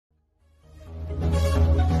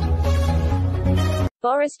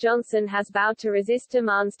Boris Johnson has vowed to resist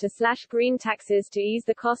demands to slash green taxes to ease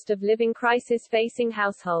the cost of living crisis facing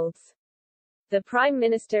households. The Prime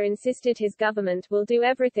Minister insisted his government will do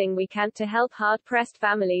everything we can to help hard-pressed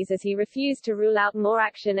families as he refused to rule out more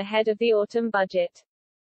action ahead of the autumn budget.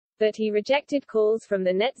 But he rejected calls from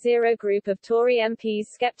the Net Zero group of Tory MPs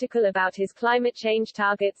skeptical about his climate change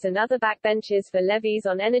targets and other backbenchers for levies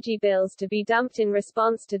on energy bills to be dumped in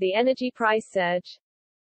response to the energy price surge.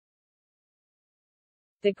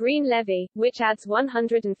 The Green Levy, which adds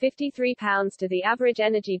 £153 to the average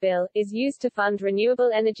energy bill, is used to fund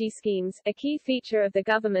renewable energy schemes, a key feature of the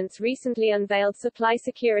government's recently unveiled supply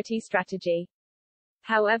security strategy.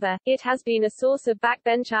 However, it has been a source of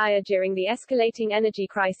backbench ire during the escalating energy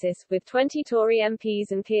crisis, with 20 Tory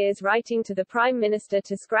MPs and peers writing to the Prime Minister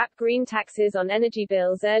to scrap green taxes on energy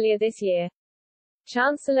bills earlier this year.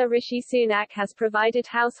 Chancellor Rishi Sunak has provided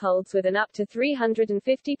households with an up to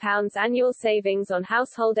 £350 annual savings on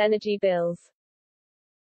household energy bills.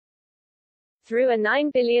 Through a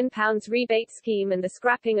 £9 billion rebate scheme and the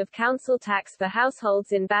scrapping of council tax for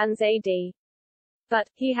households in bands AD. But,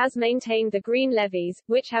 he has maintained the green levies,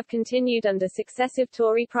 which have continued under successive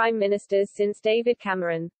Tory Prime Ministers since David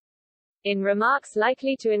Cameron. In remarks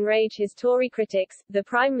likely to enrage his Tory critics, the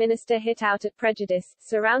Prime Minister hit out at prejudice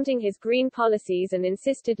surrounding his green policies and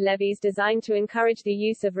insisted levies designed to encourage the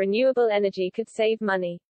use of renewable energy could save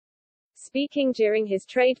money. Speaking during his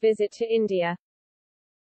trade visit to India,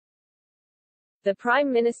 the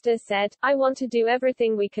Prime Minister said, "I want to do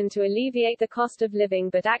everything we can to alleviate the cost of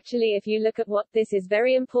living, but actually if you look at what, this is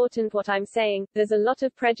very important what I'm saying, there's a lot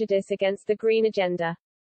of prejudice against the green agenda.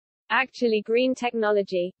 Actually green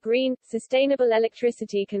technology, green, sustainable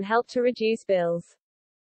electricity can help to reduce bills.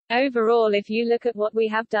 Overall if you look at what we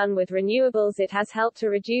have done with renewables it has helped to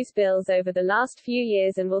reduce bills over the last few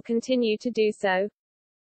years and will continue to do so.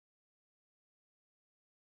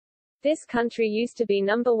 This country used to be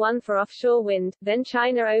number one for offshore wind, then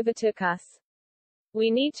China overtook us.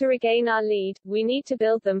 We need to regain our lead, we need to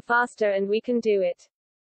build them faster and we can do it."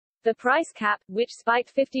 The price cap, which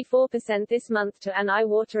spiked 54% this month to an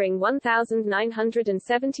eye-watering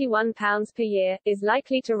 £1,971 per year, is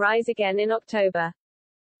likely to rise again in October.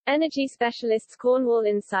 Energy specialists Cornwall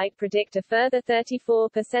Insight predict a further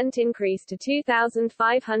 34% increase to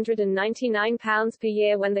 £2,599 per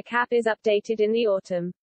year when the cap is updated in the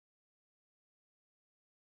autumn.